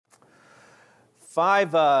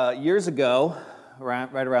5 years ago,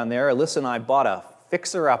 right around there, Alyssa and I bought a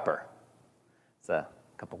fixer-upper. It's a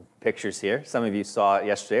couple pictures here. Some of you saw it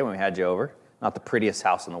yesterday when we had you over. Not the prettiest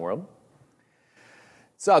house in the world.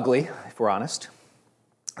 It's ugly, if we're honest.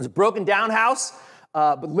 It's a broken-down house,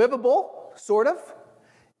 but livable, sort of.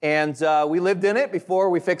 And we lived in it before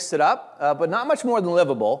we fixed it up, but not much more than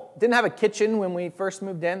livable. Didn't have a kitchen when we first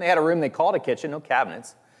moved in. They had a room they called a kitchen, no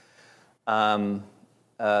cabinets.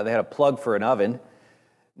 They had a plug for an oven.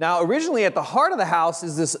 Now, originally at the heart of the house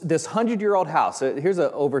is this 100-year-old house. Here's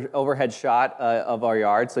an overhead shot of our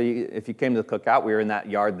yard. So if you came to the cookout, we were in that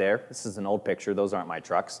yard there. This is an old picture. Those aren't my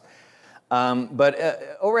trucks.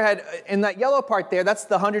 But overhead, in that yellow part there, that's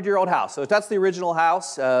the 100-year-old house. So that's the original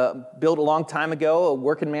house, built a long time ago, a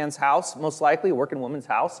working man's house, most likely, a working woman's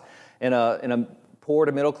house, in a poor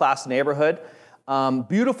to middle-class neighborhood.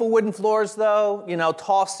 Beautiful wooden floors, though,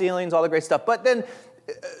 tall ceilings, all the great stuff. But then,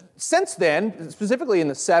 since then, specifically in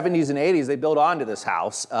the 70s and 80s, they built onto this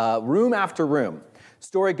house, room after room.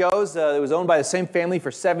 Story goes, it was owned by the same family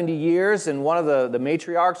for 70 years, and one of the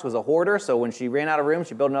matriarchs was a hoarder, so when she ran out of room,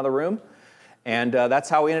 she built another room. And that's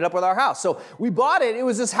how we ended up with our house. So we bought it. It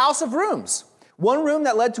was this house of rooms. One room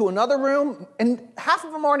that led to another room, and half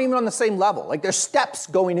of them aren't even on the same level. Like, there's steps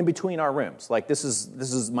going in between our rooms. Like, this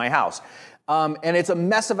is my house. And it's a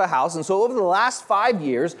mess of a house. And so over the last 5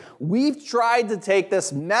 years, we've tried to take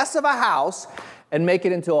this mess of a house and make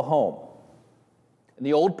it into a home. In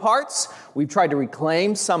the old parts, we've tried to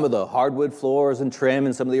reclaim some of the hardwood floors and trim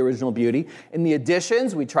and some of the original beauty. In the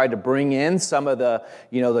additions, we tried to bring in some of the,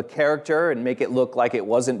 the character and make it look like it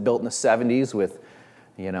wasn't built in the 70s with,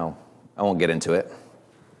 I won't get into it.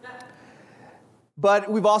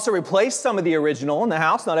 But we've also replaced some of the original in the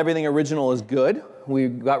house. Not everything original is good. We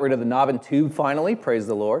got rid of the knob and tube finally, praise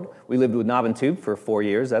the Lord. We lived with knob and tube for 4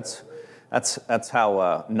 years. That's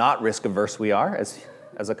how not risk averse we are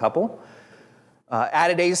as a couple.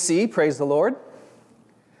 Added AC, praise the Lord.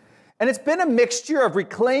 And it's been a mixture of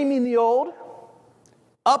reclaiming the old,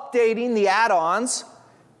 updating the add-ons,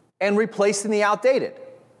 and replacing the outdated.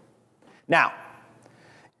 Now,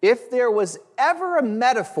 if there was ever a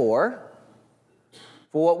metaphor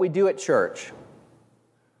for what we do at church,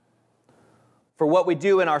 for what we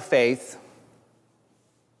do in our faith,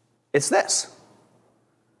 it's this.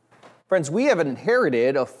 Friends, we have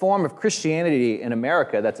inherited a form of Christianity in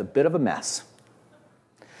America that's a bit of a mess.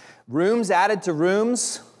 Rooms added to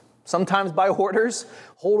rooms, sometimes by hoarders,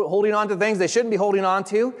 holding on to things they shouldn't be holding on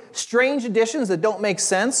to, strange additions that don't make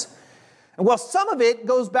sense. And while some of it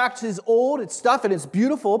goes back to it's stuff and it's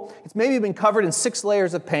beautiful, it's maybe been covered in 6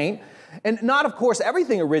 layers of paint. And not, of course,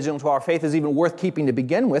 everything original to our faith is even worth keeping to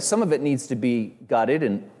begin with. Some of it needs to be gutted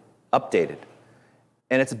and updated.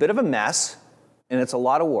 And it's a bit of a mess, and it's a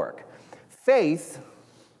lot of work. Faith,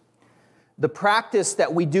 the practice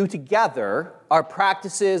that we do together, our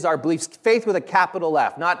practices, our beliefs, faith with a capital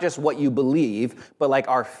F, not just what you believe, but like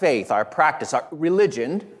our faith, our practice, our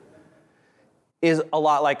religion, is a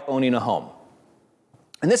lot like owning a home.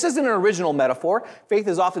 And this isn't an original metaphor. Faith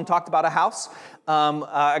is often talked about a house.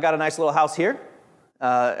 I got a nice little house here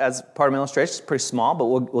as part of my illustration. It's pretty small, but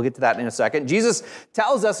we'll get to that in a second. Jesus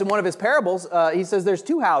tells us in one of his parables, he says there's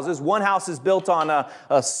 2 houses. One house is built on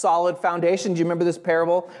a solid foundation. Do you remember this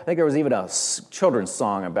parable? I think there was even a children's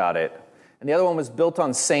song about it. And the other one was built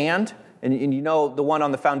on sand. And the one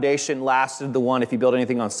on the foundation lasted. The one, if you built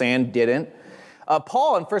anything on sand, didn't.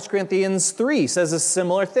 Paul in 1 Corinthians 3 says a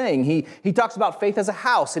similar thing. He talks about faith as a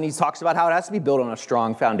house, and he talks about how it has to be built on a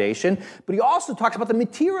strong foundation. But he also talks about the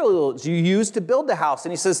materials you use to build the house.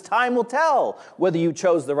 And he says time will tell whether you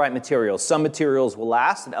chose the right materials. Some materials will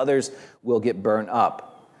last, and others will get burnt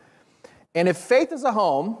up. And if faith is a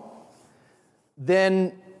home,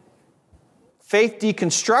 then faith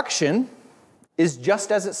deconstruction is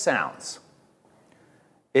just as it sounds.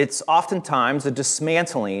 It's oftentimes a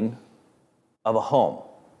dismantling of a home,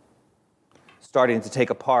 starting to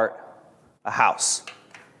take apart a house.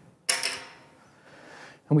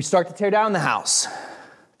 And we start to tear down the house.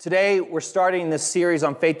 Today, we're starting this series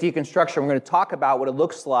on faith deconstruction. We're going to talk about what it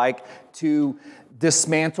looks like to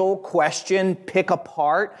dismantle, question, pick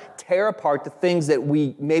apart, tear apart the things that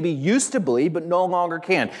we maybe used to believe but no longer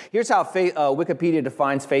can. Here's how Wikipedia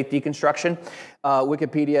defines faith deconstruction.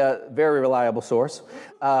 Wikipedia, very reliable source.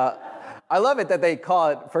 I love it that they call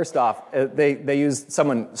it, first off, they use,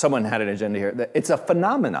 someone had an agenda here. It's a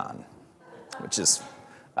phenomenon, that's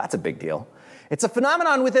a big deal. It's a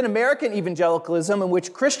phenomenon within American evangelicalism in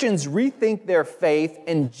which Christians rethink their faith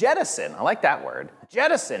and jettison, I like that word,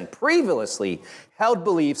 jettison previously held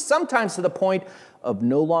beliefs, sometimes to the point of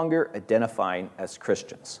no longer identifying as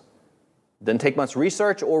Christians. Doesn't take much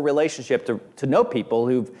research or relationship to know people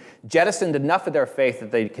who've jettisoned enough of their faith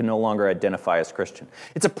that they can no longer identify as Christian.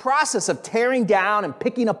 It's a process of tearing down and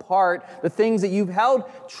picking apart the things that you've held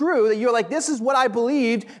true, that you're like, this is what I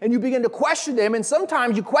believed, and you begin to question them, and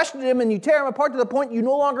sometimes you question them and you tear them apart to the point you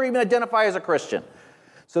no longer even identify as a Christian.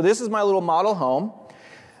 So this is my little model home.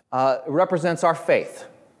 It represents our faith,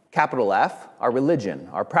 capital F, our religion,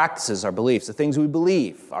 our practices, our beliefs, the things we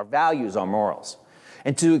believe, our values, our morals.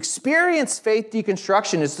 And to experience faith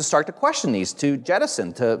deconstruction is to start to question these, to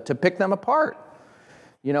jettison, to pick them apart.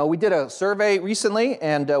 You know, we did a survey recently,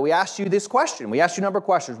 and we asked you this question. We asked you a number of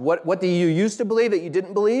questions. What do you used to believe that you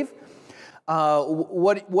didn't believe?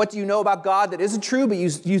 What do you know about God that isn't true, but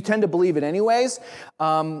you tend to believe it anyways?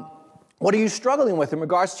 What are you struggling with in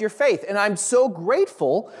regards to your faith? And I'm so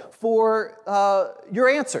grateful for your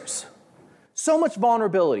answers. So much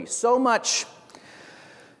vulnerability, so much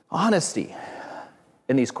honesty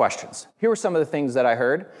in these questions. Here were some of the things that I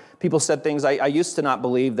heard. People said things, I used to not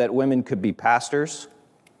believe that women could be pastors.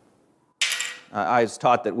 I was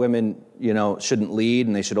taught that women, shouldn't lead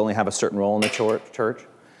and they should only have a certain role in the church.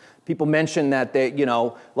 People mentioned that a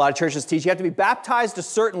lot of churches teach you have to be baptized a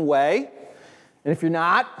certain way. And if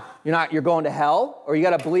you're going to hell, or you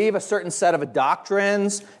got to believe a certain set of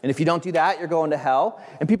doctrines, and if you don't do that, you're going to hell.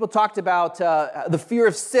 And people talked about the fear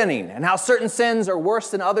of sinning and how certain sins are worse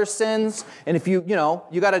than other sins, and if you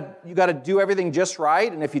got to do everything just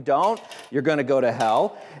right, and if you don't, you're going to go to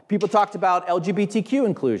hell. People talked about LGBTQ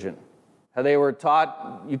inclusion, how they were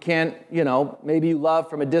taught you can't, maybe you love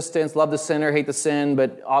from a distance, love the sinner, hate the sin,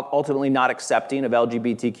 but ultimately not accepting of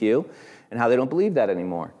LGBTQ, and how they don't believe that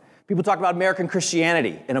anymore. People talk about American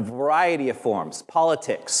Christianity in a variety of forms: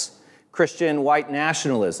 politics, Christian white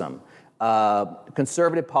nationalism,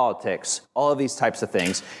 conservative politics, all of these types of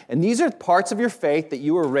things. And these are parts of your faith that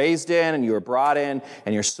you were raised in and you were brought in,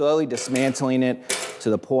 and you're slowly dismantling it to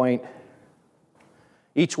the point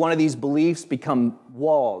each one of these beliefs become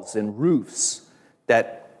walls and roofs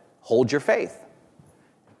that hold your faith.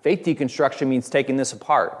 Faith deconstruction means taking this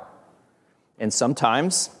apart. And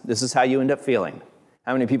sometimes this is how you end up feeling.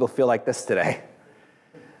 How many people feel like this today?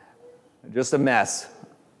 Just a mess.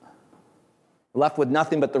 Left with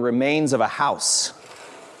nothing but the remains of a house.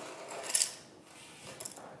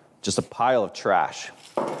 Just a pile of trash.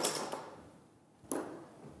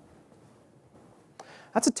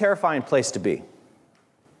 That's a terrifying place to be.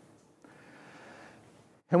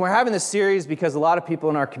 And we're having this series because a lot of people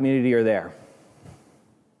in our community are there.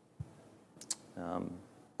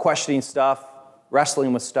 Questioning stuff,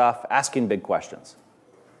 wrestling with stuff, asking big questions.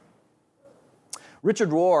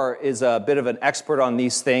 Richard Rohr is a bit of an expert on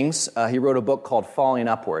these things. He wrote a book called Falling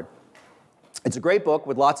Upward. It's a great book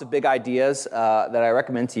with lots of big ideas that I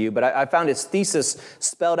recommend to you, but I found his thesis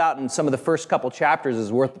spelled out in some of the first couple chapters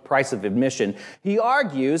is worth the price of admission. He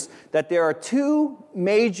argues that there are two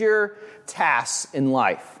major tasks in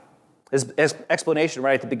life. His explanation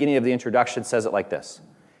right at the beginning of the introduction says it like this.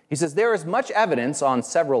 He says, there is much evidence on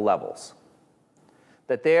several levels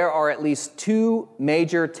that there are at least two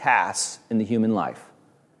major tasks in the human life.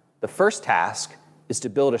 The first task is to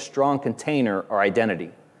build a strong container or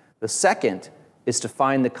identity. The second is to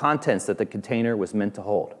find the contents that the container was meant to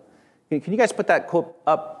hold. Can you guys put that quote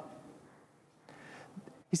up?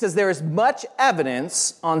 He says there is much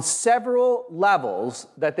evidence on several levels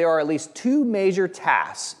that there are at least two major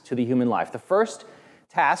tasks to the human life. The first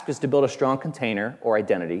task is to build a strong container or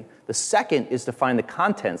identity. The second is to find the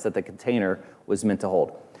contents that the container was meant to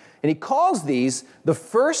hold. And he calls these the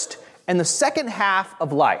first and the second half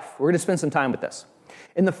of life. We're going to spend some time with this.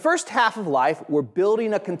 In the first half of life, we're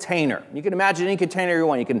building a container. You can imagine any container you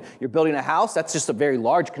want. You're building a house. That's just a very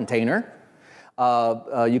large container.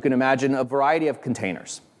 You can imagine a variety of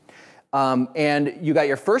containers. And you got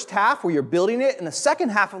your first half where you're building it, and the second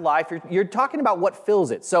half of life, you're talking about what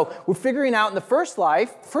fills it. So we're figuring out in the first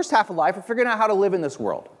half of life, we're figuring out how to live in this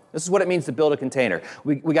world. This is what it means to build a container.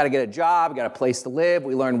 We got to get a job, we got a place to live,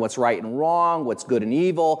 we learn what's right and wrong, what's good and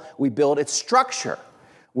evil. We build its structure.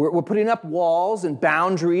 We're putting up walls and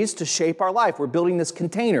boundaries to shape our life. We're building this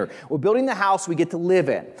container. We're building the house we get to live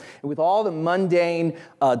in. And with all the mundane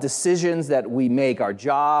decisions that we make, our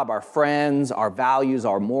job, our friends, our values,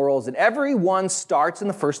 our morals, and everyone starts in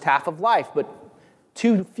the first half of life. But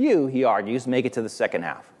too few, he argues, make it to the second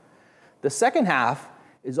half. The second half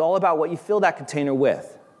is all about what you fill that container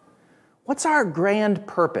with. What's our grand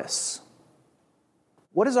purpose?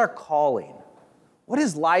 What is our calling? What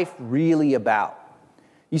is life really about?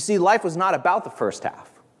 You see, life was not about the first half.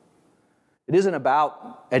 It isn't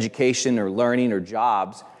about education or learning or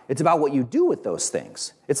jobs. It's about what you do with those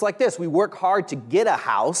things. It's like this. We work hard to get a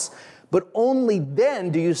house, but only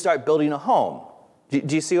then do you start building a home.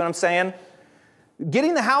 Do you see what I'm saying?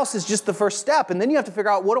 Getting the house is just the first step, and then you have to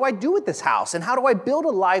figure out, what do I do with this house, and how do I build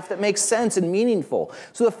a life that makes sense and meaningful?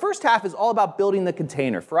 So the first half is all about building the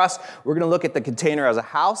container. For us, we're going to look at the container as a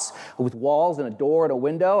house with walls and a door and a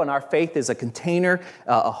window, and our faith is a container,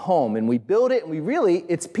 a home, and we build it, and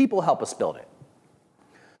it's people help us build it.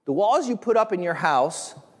 The walls you put up in your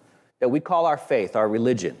house that we call our faith, our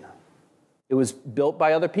religion, it was built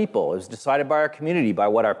by other people. It was decided by our community, by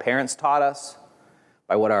what our parents taught us,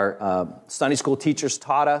 by what our Sunday school teachers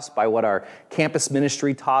taught us, by what our campus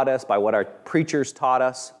ministry taught us, by what our preachers taught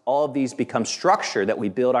us. All of these become structure that we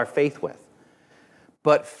build our faith with.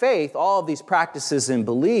 But faith, all of these practices and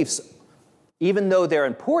beliefs, even though they're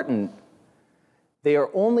important, they are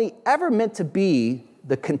only ever meant to be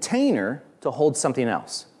the container to hold something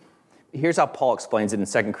else. Here's how Paul explains it in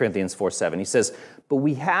 2 Corinthians 4:7. He says, "But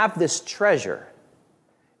we have this treasure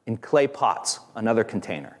in clay pots," another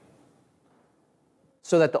container,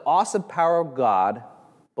 "so that the awesome power of God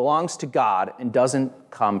belongs to God and doesn't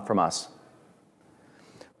come from us."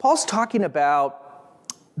 Paul's talking about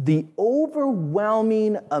the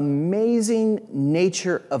overwhelming, amazing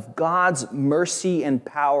nature of God's mercy and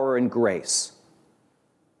power and grace.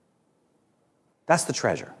 That's the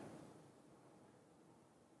treasure.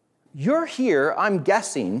 You're here, I'm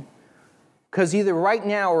guessing, because either right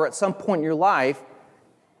now or at some point in your life,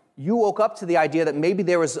 you woke up to the idea that maybe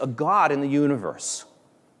there was a God in the universe.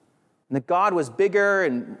 And that God was bigger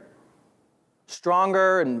and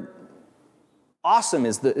stronger and awesome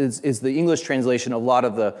is the English translation of a lot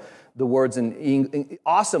of the words in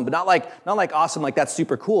awesome, but not like awesome like that's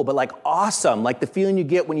super cool, but like awesome, like the feeling you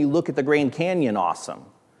get when you look at the Grand Canyon awesome.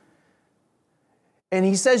 And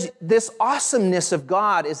he says this awesomeness of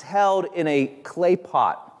God is held in a clay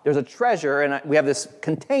pot. There's a treasure, and we have this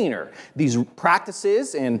container, these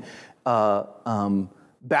practices and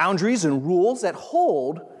boundaries and rules that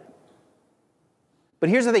hold. But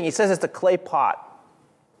here's the thing, he says it's a clay pot.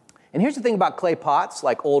 And here's the thing about clay pots,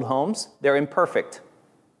 like old homes, they're imperfect,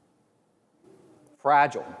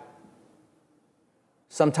 fragile,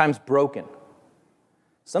 sometimes broken,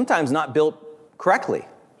 sometimes not built correctly,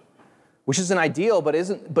 which isn't ideal, but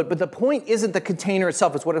the point isn't the container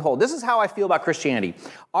itself, it's what it holds. This is how I feel about Christianity.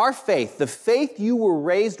 Our faith, the faith you were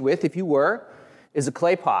raised with, if you were, is a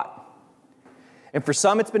clay pot. And for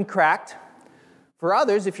some, it's been cracked. For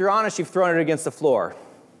others, if you're honest, you've thrown it against the floor,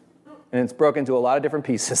 and it's broken into a lot of different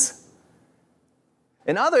pieces.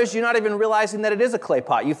 And others, you're not even realizing that it is a clay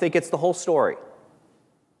pot. You think it's the whole story.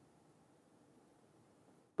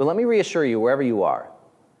 But let me reassure you, wherever you are,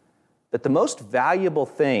 that the most valuable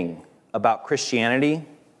thing about Christianity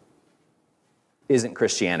isn't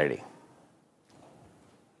Christianity.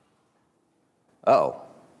 The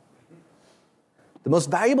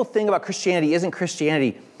most valuable thing about Christianity isn't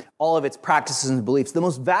Christianity, all of its practices and beliefs. The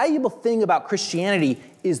most valuable thing about Christianity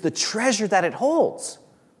is the treasure that it holds.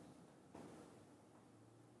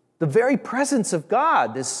 The very presence of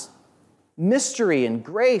God, this mystery and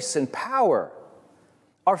grace and power.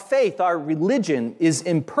 Our faith, our religion is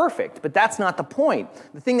imperfect, but that's not the point.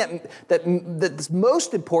 The thing that's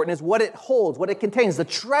most important is what it holds, what it contains, the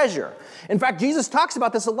treasure. In fact, Jesus talks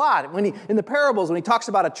about this a lot. In the parables, when he talks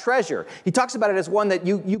about a treasure, he talks about it as one that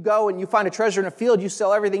you go and you find a treasure in a field, you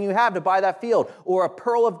sell everything you have to buy that field, or a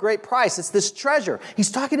pearl of great price. It's this treasure.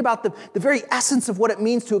 He's talking about the very essence of what it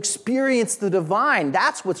means to experience the divine.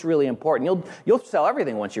 That's what's really important. You'll sell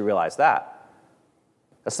everything once you realize that.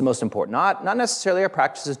 That's the most important. Not necessarily our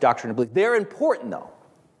practices, doctrine, and belief. They're important, though.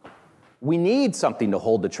 We need something to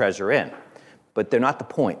hold the treasure in, but they're not the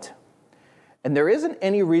point. And there isn't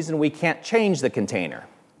any reason we can't change the container.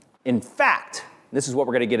 In fact, this is what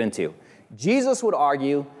we're going to get into. Jesus would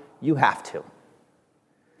argue you have to.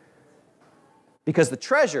 Because the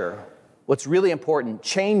treasure, what's really important,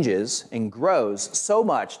 changes and grows so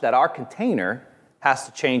much that our container has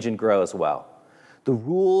to change and grow as well. The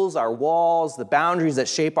rules, our walls, the boundaries that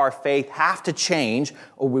shape our faith have to change,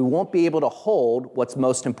 or we won't be able to hold what's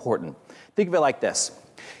most important. Think of it like this.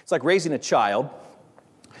 It's like raising a child,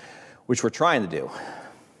 which we're trying to do.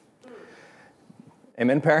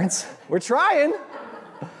 Amen, parents? We're trying.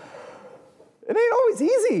 It ain't always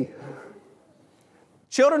easy.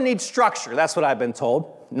 Children need structure. That's what I've been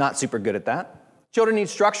told. Not super good at that. Children need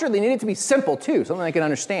structure. They need it to be simple, too, something they can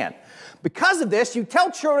understand. Because of this, you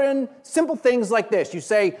tell children simple things like this. You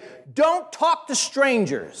say, don't talk to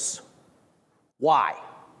strangers. Why?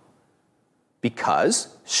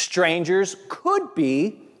 Because strangers could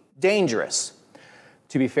be dangerous.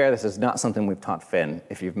 To be fair, this is not something we've taught Finn.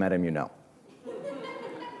 If you've met him, you know.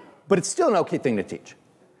 But it's still an okay thing to teach.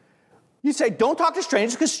 You say, don't talk to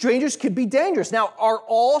strangers because strangers could be dangerous. Now, are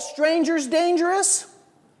all strangers dangerous?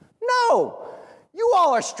 No. You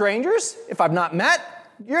all are strangers. If I've not met,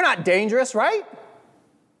 you're not dangerous, right?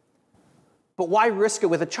 But why risk it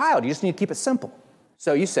with a child? You just need to keep it simple.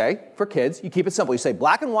 So you say, for kids, you keep it simple. You say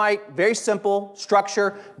black and white, very simple,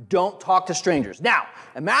 structure, don't talk to strangers. Now,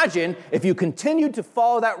 imagine if you continued to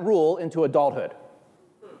follow that rule into adulthood.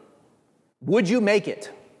 Would you make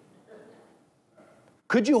it?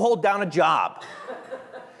 Could you hold down a job?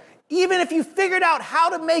 Even if you figured out how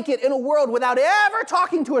to make it in a world without ever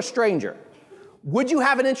talking to a stranger, would you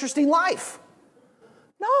have an interesting life?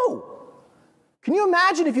 No. Can you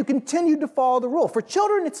imagine if you continued to follow the rule? For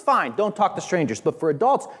children, it's fine. Don't talk to strangers. But for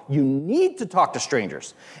adults, you need to talk to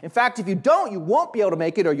strangers. In fact, if you don't, you won't be able to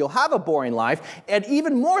make it or you'll have a boring life. And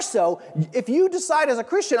even more so, if you decide as a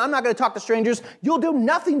Christian, I'm not going to talk to strangers, you'll do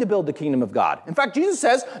nothing to build the kingdom of God. In fact, Jesus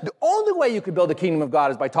says the only way you can build the kingdom of God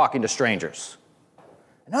is by talking to strangers.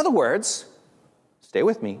 In other words, stay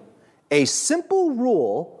with me, a simple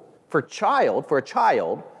rule for a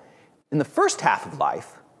child in the first half of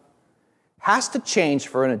life has to change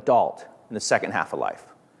for an adult in the second half of life.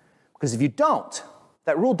 Because if you don't,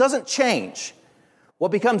 that rule doesn't change. What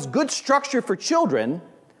becomes good structure for children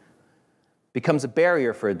becomes a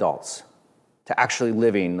barrier for adults to actually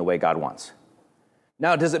living the way God wants.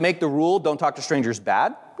 Now, does it make the rule, don't talk to strangers,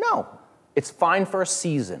 bad? No. It's fine for a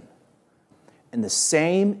season. And the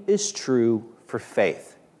same is true for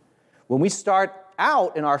faith. When we start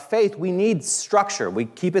out in our faith, we need structure. We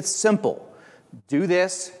keep it simple. Do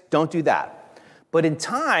this, don't do that. But in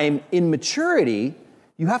time, in maturity,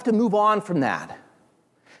 you have to move on from that.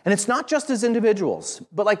 And it's not just as individuals,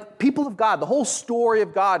 but like people of God, the whole story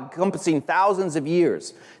of God encompassing thousands of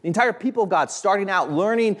years. The entire people of God starting out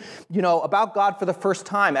learning, about God for the first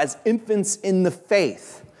time as infants in the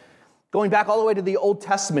faith. Going back all the way to the Old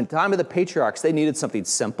Testament, time of the patriarchs, they needed something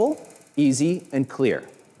simple, easy, and clear.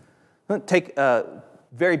 Let's take a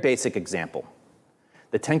very basic example.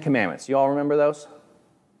 The 10 Commandments. You all remember those?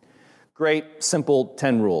 Great, simple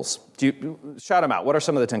 10 rules. Shout them out. What are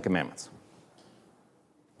some of the 10 Commandments?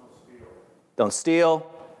 Don't steal.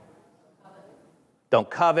 Don't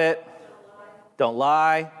covet. Don't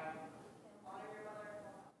lie.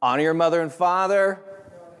 Honor your mother and father.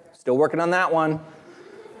 Still working on that one.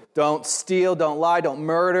 Don't steal, don't lie, don't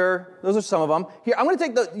murder. Those are some of them. Here, I'm going to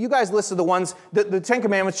take you guys listed the ones. The 10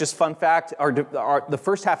 Commandments, just fun fact, are the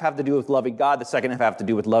first half have to do with loving God. The second half have to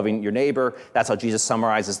do with loving your neighbor. That's how Jesus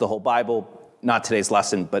summarizes the whole Bible. Not today's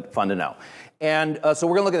lesson, but fun to know. And so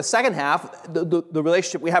we're going to look at the second half, the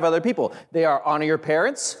relationship we have with other people. They are honor your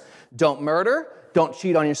parents, don't murder, don't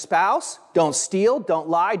cheat on your spouse, don't steal, don't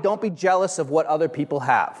lie, don't be jealous of what other people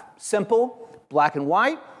have. Simple, black and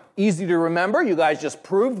white. Easy to remember. You guys just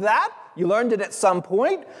proved that. You learned it at some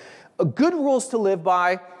point. Good rules to live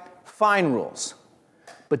by, fine rules.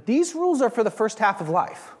 But these rules are for the first half of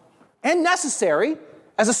life and necessary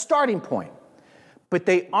as a starting point. But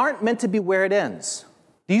they aren't meant to be where it ends.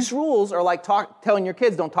 These rules are like telling your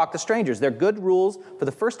kids don't talk to strangers. They're good rules for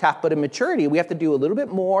the first half, but in maturity, we have to do a little bit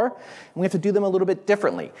more, and we have to do them a little bit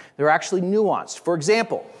differently. They're actually nuanced. For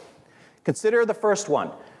example, consider the first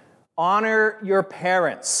one. Honor your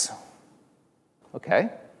parents. Okay,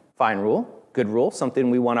 fine rule, good rule, something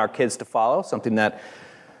we want our kids to follow, something that,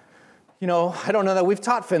 I don't know that we've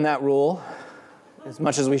taught Finn that rule as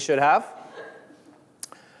much as we should have.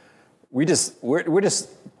 We're just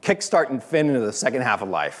kickstarting Finn into the second half of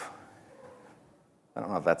life. I don't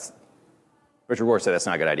know if that's, Richard Rohr said that's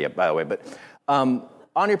not a good idea, by the way, but honor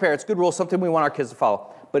your parents, good rule, something we want our kids to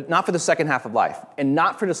follow, but not for the second half of life, and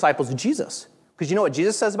not for disciples of Jesus. Because you know what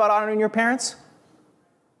Jesus says about honoring your parents?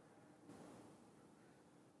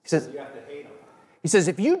 He says, you have to hate them. He says,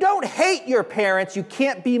 if you don't hate your parents, you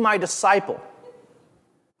can't be my disciple.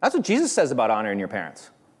 That's what Jesus says about honoring your parents.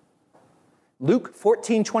 Luke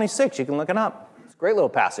 14:26, you can look it up. It's a great little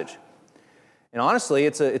passage. And honestly,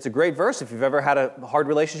 it's a great verse if you've ever had a hard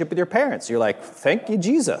relationship with your parents. You're like, thank you,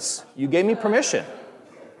 Jesus. You gave me permission.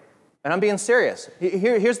 And I'm being serious.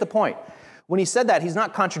 Here's the point. When he said that, he's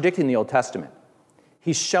not contradicting the Old Testament.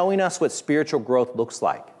 He's showing us what spiritual growth looks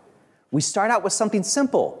like. We start out with something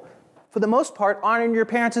simple. For the most part, honoring your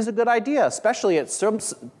parents is a good idea, especially at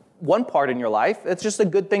one part in your life. It's just a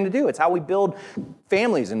good thing to do. It's how we build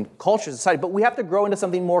families and cultures, society. But we have to grow into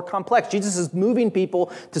something more complex. Jesus is moving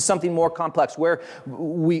people to something more complex where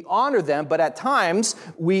we honor them, but at times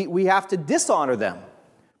we have to dishonor them.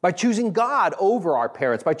 By choosing God over our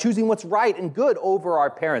parents, by choosing what's right and good over our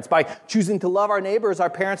parents, by choosing to love our neighbors our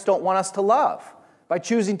parents don't want us to love, by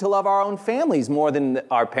choosing to love our own families more than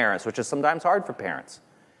our parents, which is sometimes hard for parents.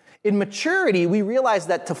 In maturity, we realize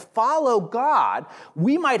that to follow God,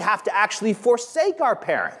 we might have to actually forsake our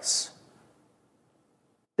parents.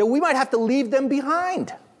 That we might have to leave them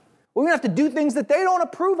behind. We might have to do things that they don't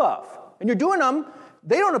approve of. And you're doing them,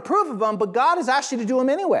 they don't approve of them, but God has asked you to do them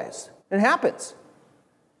anyways. It happens.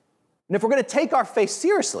 And if we're going to take our faith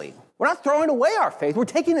seriously, we're not throwing away our faith, we're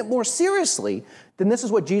taking it more seriously, then this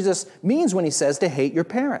is what Jesus means when he says to hate your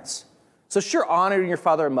parents. So sure, honoring your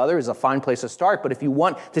father and mother is a fine place to start, but if you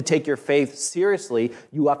want to take your faith seriously,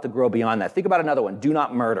 you have to grow beyond that. Think about another one. Do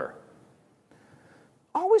not murder.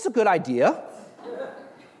 Always a good idea.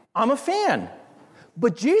 I'm a fan.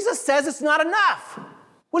 But Jesus says it's not enough.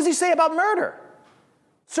 What does he say about murder?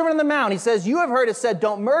 Sermon on the Mount, he says, you have heard it said,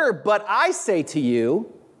 don't murder, but I say to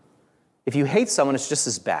you, if you hate someone, it's just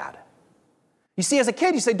as bad. You see, as a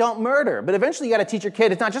kid, you say, don't murder. But eventually you got to teach your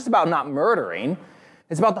kid, it's not just about not murdering.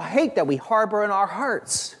 It's about the hate that we harbor in our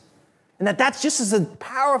hearts. And that's just as a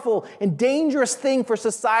powerful and dangerous thing for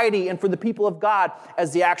society and for the people of God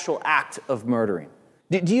as the actual act of murdering.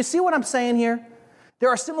 Do you see what I'm saying here? There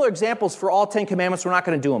are similar examples for all 10 commandments. We're not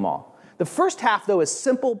going to do them all. The first half, though, is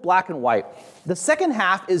simple, black and white. The second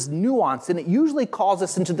half is nuanced, and it usually calls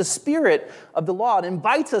us into the spirit of the law and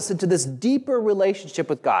invites us into this deeper relationship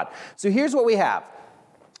with God. So here's what we have.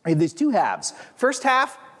 We have these two halves. First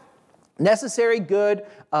half, necessary, good,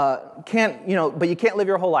 but you can't live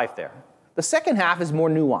your whole life there. The second half is more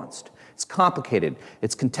nuanced. It's complicated.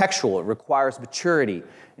 It's contextual. It requires maturity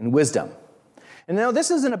and wisdom. And now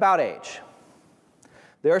this isn't about age.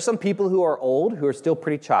 There are some people who are old who are still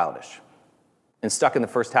pretty childish and stuck in the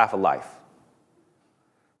first half of life,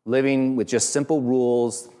 living with just simple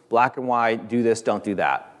rules, black and white, do this, don't do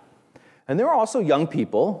that. And there are also young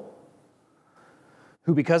people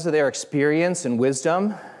who, because of their experience and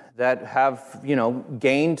wisdom, that have,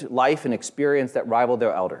 gained life and experience that rival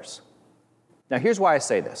their elders. Now, here's why I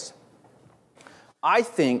say this. I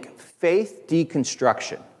think faith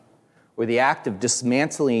deconstruction, or the act of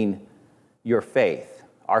dismantling your faith,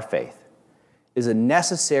 our faith, is a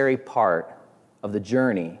necessary part of the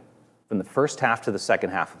journey from the first half to the second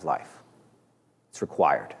half of life. It's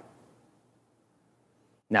required.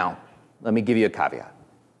 Now, let me give you a caveat,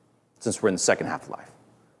 since we're in the second half of life.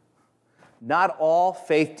 Not all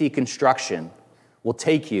faith deconstruction will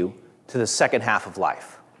take you to the second half of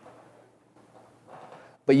life.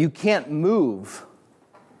 But you can't move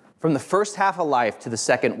from the first half of life to the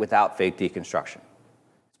second without faith deconstruction.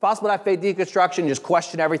 It's possible to have faith deconstruction, just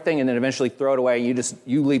question everything, and then eventually throw it away.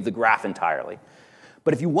 You leave the graph entirely.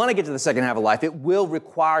 But if you want to get to the second half of life, it will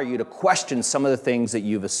require you to question some of the things that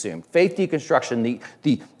you've assumed. Faith deconstruction,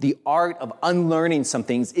 the art of unlearning some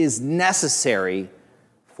things, is necessary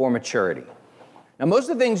for maturity. Now, most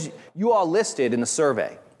of the things you all listed in the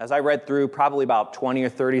survey, as I read through probably about 20 or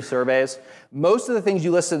 30 surveys, most of the things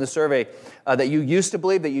you listed in the survey that you used to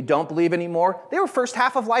believe, that you don't believe anymore, they were first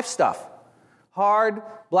half of life stuff. Hard,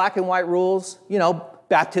 black and white rules,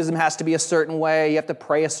 baptism has to be a certain way. You have to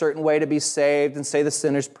pray a certain way to be saved and say the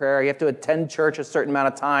sinner's prayer. You have to attend church a certain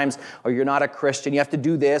amount of times, or you're not a Christian. You have to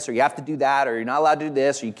do this, or you have to do that, or you're not allowed to do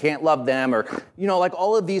this, or you can't love them, or, like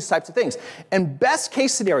all of these types of things. And best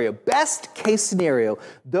case scenario,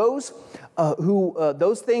 those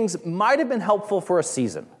things might have been helpful for a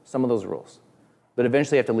season, some of those rules, but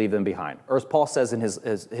eventually you have to leave them behind. Or as Paul says in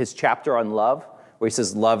his chapter on love, where he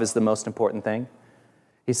says love is the most important thing,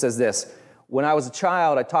 he says this: when I was a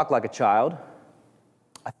child, I talked like a child,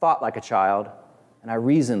 I thought like a child, and I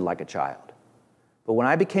reasoned like a child. But when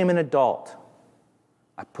I became an adult,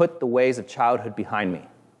 I put the ways of childhood behind me.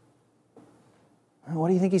 What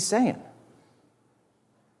do you think he's saying?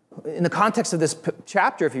 In the context of this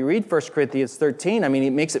chapter, if you read 1 Corinthians 13, he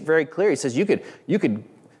makes it very clear. He says you could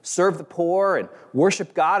serve the poor and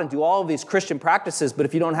worship God and do all of these Christian practices, but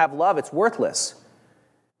if you don't have love, it's worthless.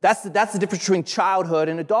 That's the difference between childhood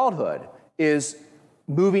and adulthood, is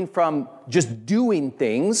moving from just doing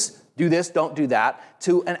things, do this, don't do that,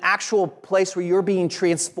 to an actual place where you're being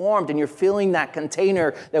transformed and you're filling that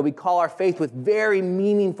container that we call our faith with very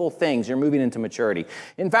meaningful things. You're moving into maturity.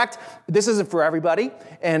 In fact, this isn't for everybody,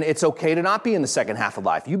 and it's okay to not be in the second half of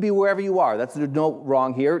life. You be wherever you are. There's no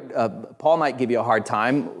wrong here. Paul might give you a hard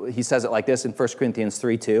time. He says it like this in 1 Corinthians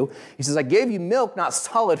 3:2. He says, I gave you milk, not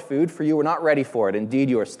solid food, for you were not ready for it. Indeed,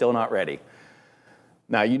 you are still not ready.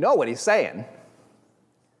 Now, you know what he's saying.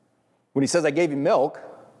 When he says, I gave you milk,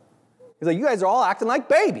 he's like, you guys are all acting like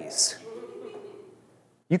babies.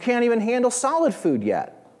 You can't even handle solid food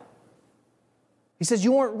yet. He says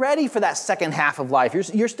you weren't ready for that second half of life.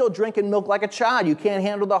 You're still drinking milk like a child. You can't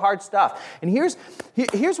handle the hard stuff. And here's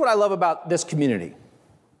what I love about this community.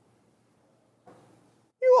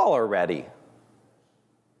 You all are ready.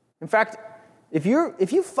 In fact, if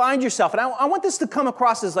you find yourself, and I want this to come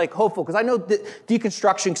across as like hopeful, because I know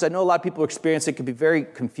deconstruction, because I know a lot of people experience it, can be very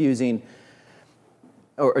confusing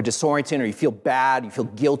or disorienting, or you feel bad, you feel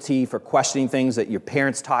guilty for questioning things that your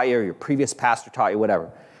parents taught you or your previous pastor taught you,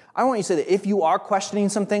 whatever. I want you to say that if you are questioning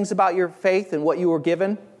some things about your faith and what you were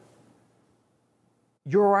given,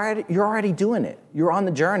 you're already doing it. You're on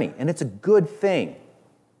the journey, and it's a good thing,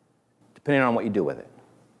 depending on what you do with it.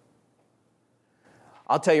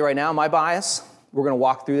 I'll tell you right now, my bias, we're going to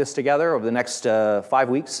walk through this together over the next 5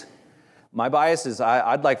 weeks. My bias is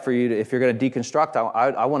I'd like for you to, if you're going to deconstruct,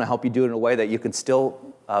 I want to help you do it in a way that you can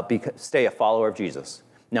still stay a follower of Jesus.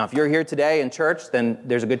 Now, if you're here today in church, then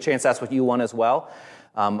there's a good chance that's what you want as well.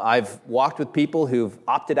 I've walked with people who've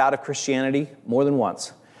opted out of Christianity more than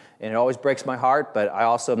once, and it always breaks my heart, but I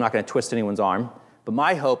also am not going to twist anyone's arm. But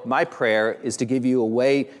my hope, my prayer, is to give you a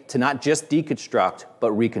way to not just deconstruct,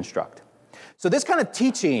 but reconstruct. So this kind of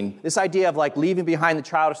teaching, this idea of like leaving behind the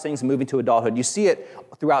childish things and moving to adulthood, you see it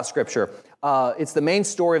throughout Scripture. It's the main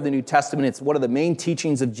story of the New Testament. It's one of the main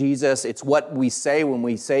teachings of Jesus. It's what we say when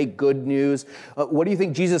we say good news. What do you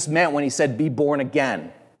think Jesus meant when he said, be born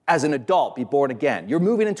again? As an adult, be born again. You're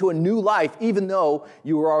moving into a new life, even though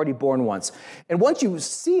you were already born once. And once you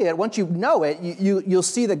see it, once you know it, you'll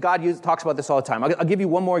see that God talks about this all the time. I'll give you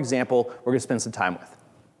one more example we're going to spend some time with.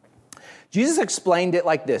 Jesus explained it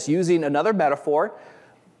like this, using another metaphor,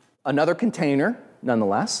 another container,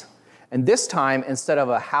 nonetheless. And this time, instead of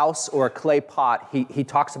a house or a clay pot, he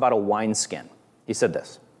talks about a wineskin. He said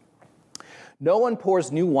this: no one pours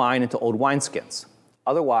new wine into old wineskins.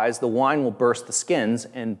 Otherwise, the wine will burst the skins,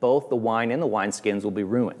 and both the wine and the wineskins will be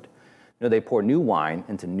ruined. No, they pour new wine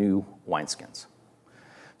into new wineskins.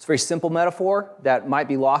 It's a very simple metaphor that might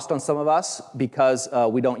be lost on some of us because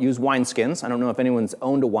we don't use wineskins. I don't know if anyone's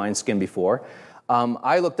owned a wineskin before.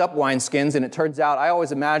 I looked up wineskins, and it turns out I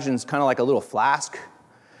always imagined it's kind of like a little flask.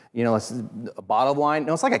 You know, it's a bottle of wine.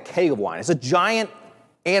 No, it's like a keg of wine. It's a giant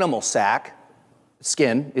animal sack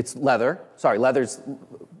skin. It's leather. Sorry, leather's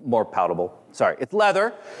more palatable. Sorry, it's leather,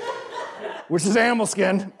 which is animal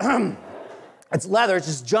skin. It's leather. It's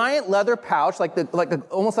this giant leather pouch,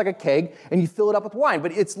 almost like a keg, and you fill it up with wine.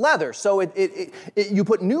 But it's leather, so you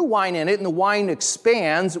put new wine in it, and the wine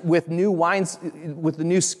expands with new wines, with the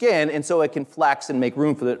new skin, and so it can flex and make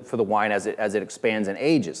room for the wine as it expands and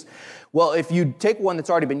ages. Well, if you take one that's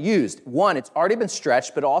already been used, one, it's already been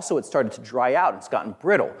stretched, but also it's started to dry out. It's gotten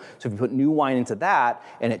brittle. So if you put new wine into that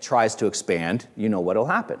and it tries to expand, you know what'll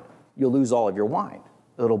happen. You'll lose all of your wine.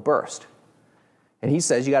 It'll burst. And he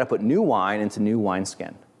says you got to put new wine into new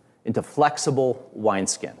wineskin, into flexible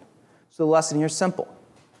wineskin. So the lesson here is simple.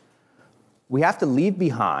 We have to leave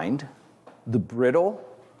behind the brittle,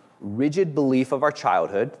 rigid belief of our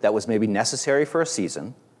childhood that was maybe necessary for a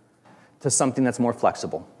season to something that's more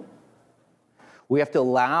flexible. We have to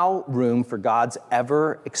allow room for God's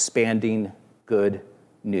ever-expanding good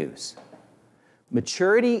news.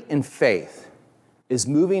 Maturity in faith is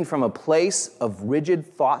moving from a place of rigid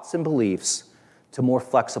thoughts and beliefs to more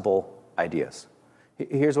flexible ideas.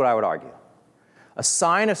 Here's what I would argue. A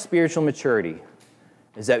sign of spiritual maturity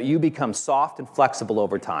is that you become soft and flexible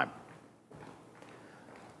over time.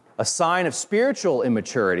 A sign of spiritual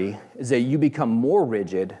immaturity is that you become more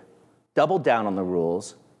rigid, double down on the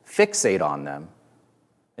rules, fixate on them,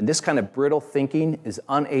 and this kind of brittle thinking is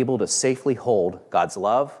unable to safely hold God's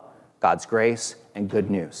love, God's grace, and good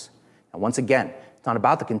news. And once again, it's not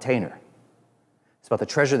about the container. It's about the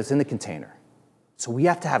treasure that's in the container. So we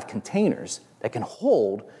have to have containers that can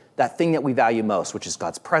hold that thing that we value most, which is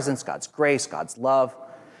God's presence, God's grace, God's love.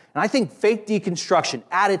 And I think faith deconstruction,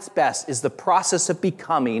 at its best, is the process of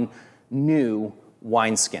becoming new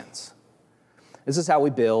wineskins. This is how we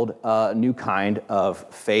build a new kind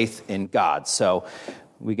of faith in God. So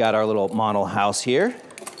we got our little model house here.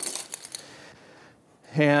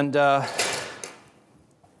 And let's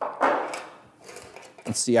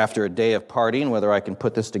see, after a day of partying, whether I can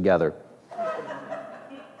put this together.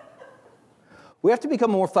 We have to become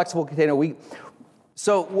a more flexible container.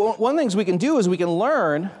 So one of the things we can do is we can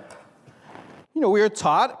learn, I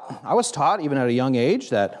was taught even at a young age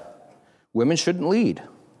that women shouldn't lead.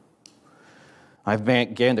 I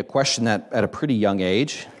began to question that at a pretty young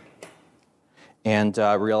age and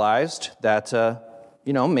realized that,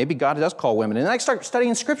 maybe God does call women. And then I started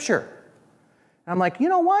studying Scripture. And I'm like, you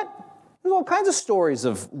know what? There's all kinds of stories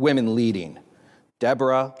of women leading.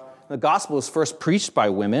 Deborah, the gospel is first preached by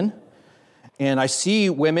women. And I see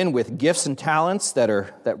women with gifts and talents that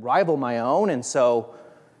rival my own. And so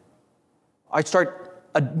I start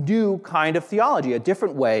a new kind of theology, a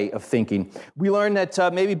different way of thinking. We learned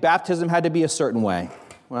that maybe baptism had to be a certain way.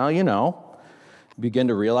 Well, begin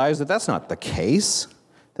to realize that that's not the case,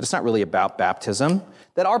 that it's not really about baptism,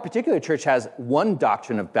 that our particular church has one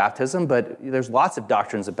doctrine of baptism, but there's lots of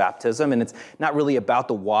doctrines of baptism, and it's not really about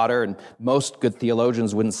the water, and most good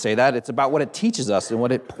theologians wouldn't say that. It's about what it teaches us and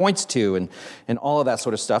what it points to and all of that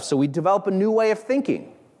sort of stuff. So we develop a new way of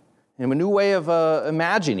thinking and a new way of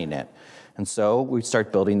imagining it. And so we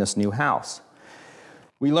start building this new house.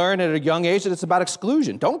 We learn at a young age that it's about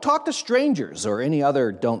exclusion. Don't talk to strangers or any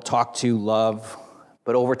other don't talk to love.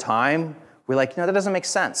 But over time, we're like, that doesn't make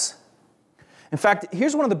sense. In fact,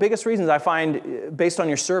 here's one of the biggest reasons I find, based on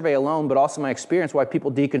your survey alone, but also my experience, why people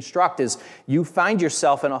deconstruct is you find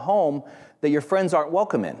yourself in a home that your friends aren't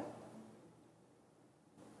welcome in.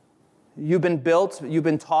 You've been built, you've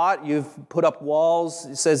been taught, you've put up walls.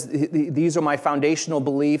 It says, these are my foundational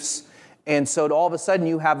beliefs. And so all of a sudden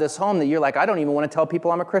you have this home that you're like, I don't even want to tell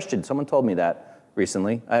people I'm a Christian. Someone told me that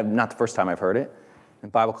recently. Not the first time I've heard it. In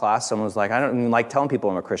Bible class, someone was like, I don't even like telling people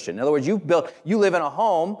I'm a Christian. In other words, you live in a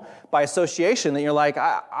home by association that you're like,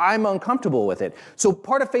 I'm uncomfortable with it. So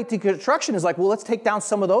part of faith deconstruction is like, well, let's take down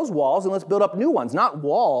some of those walls and let's build up new ones. Not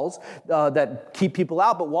walls that keep people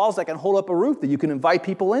out, but walls that can hold up a roof that you can invite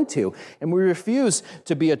people into. And we refuse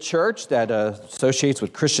to be a church that associates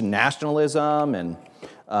with Christian nationalism and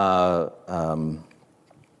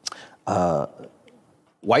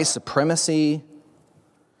white supremacy.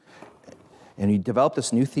 And you develop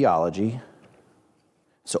this new theology.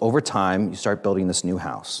 So over time, you start building this new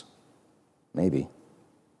house. Maybe.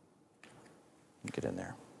 Get in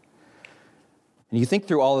there. And you think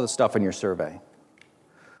through all of the stuff in your survey.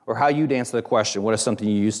 Or how you'd answer the question, what is something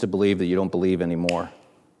you used to believe that you don't believe anymore?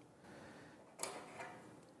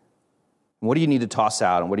 What do you need to toss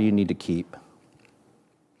out and what do you need to keep?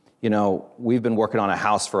 We've been working on a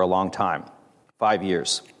house for a long time, 5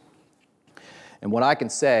 years. And what I can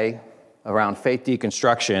say around faith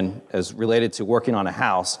deconstruction as related to working on a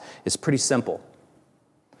house is pretty simple.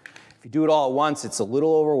 If you do it all at once, it's a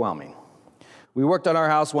little overwhelming. We worked on our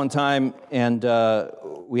house one time, and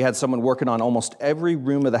we had someone working on almost every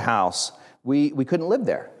room of the house. We couldn't live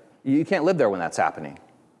there. You can't live there when that's happening.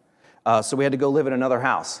 So we had to go live in another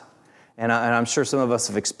house. And I'm sure some of us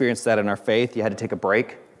have experienced that in our faith. You had to take a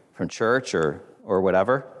break from church or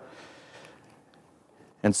whatever.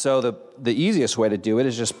 And so the easiest way to do it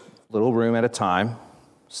is just little room at a time,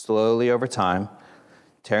 slowly over time,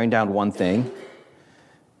 tearing down one thing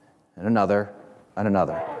and another and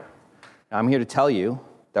another. Now, I'm here to tell you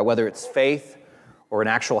that whether it's faith or an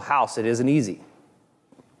actual house, it isn't easy.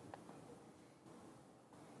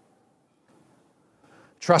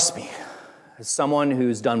 Trust me, as someone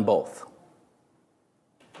who's done both.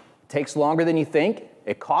 It takes longer than you think,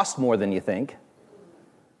 it costs more than you think,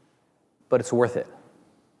 but it's worth it.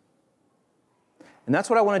 And that's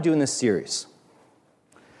what I want to do in this series.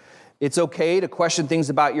 It's okay to question things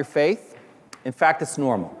about your faith. In fact, it's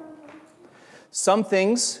normal. Some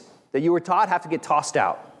things that you were taught have to get tossed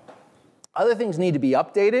out. Other things need to be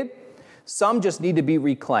updated. Some just need to be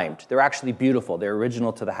reclaimed. They're actually beautiful. They're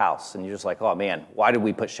original to the house. And you're just like, oh man, why did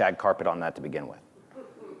we put shag carpet on that to begin with?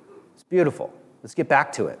 It's beautiful. Let's get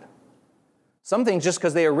back to it. Some things, just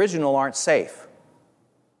because they're original, aren't safe.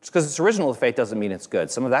 Just because it's original to faith doesn't mean it's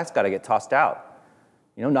good. Some of that's got to get tossed out.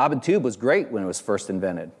 Knob and tube was great when it was first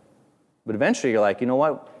invented. But eventually you're like, you know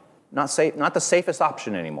what? Not safe, not the safest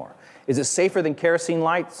option anymore. Is it safer than kerosene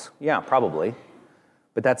lights? Yeah, probably.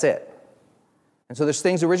 But that's it. And so there's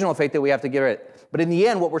things original faith that we have to get rid of. But in the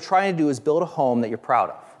end, what we're trying to do is build a home that you're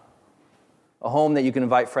proud of. A home that you can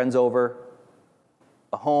invite friends over.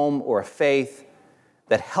 A home or a faith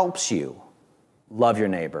that helps you love your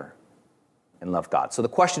neighbor and love God. So the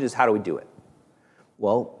question is, how do we do it?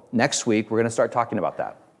 Well, next week, we're going to start talking about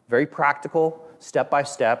that. Very practical, step by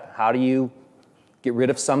step. How do you get rid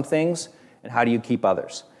of some things, and how do you keep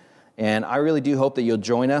others? And I really do hope that you'll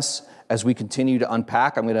join us as we continue to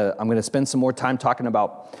unpack. I'm going to spend some more time talking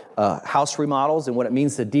about house remodels and what it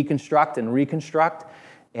means to deconstruct and reconstruct,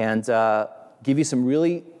 and give you some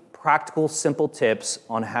really practical, simple tips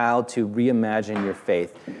on how to reimagine your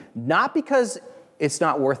faith. Not because it's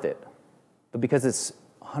not worth it, but because it's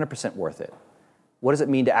 100% worth it. What does it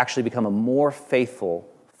mean to actually become a more faithful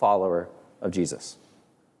follower of Jesus?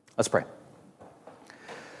 Let's pray.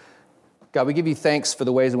 God, we give you thanks for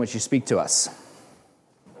the ways in which you speak to us.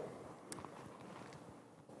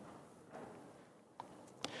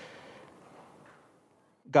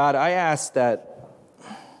 God, I ask that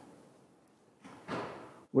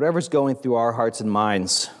whatever's going through our hearts and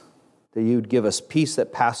minds, that you would give us peace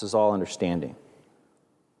that passes all understanding.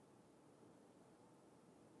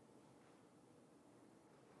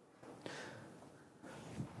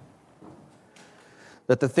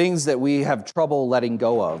 That the things that we have trouble letting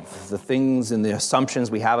go of, the things and the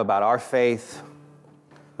assumptions we have about our faith,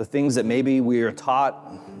 the things that maybe we are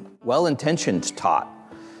taught, well-intentioned taught,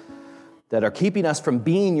 that are keeping us from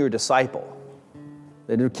being your disciple,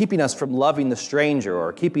 that are keeping us from loving the stranger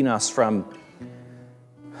or keeping us from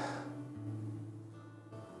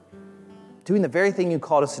doing the very thing you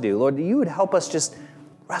called us to do. Lord, you would help us just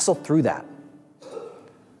wrestle through that.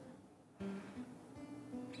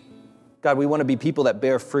 God, we want to be people that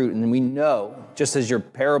bear fruit, and we know, just as your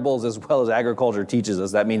parables as well as agriculture teaches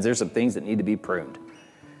us, that means there's some things that need to be pruned.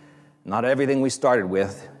 Not everything we started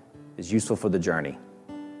with is useful for the journey.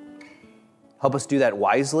 Help us do that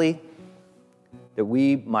wisely, that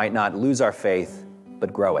we might not lose our faith,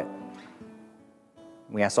 but grow it.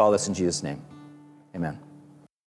 We ask all this in Jesus' name. Amen.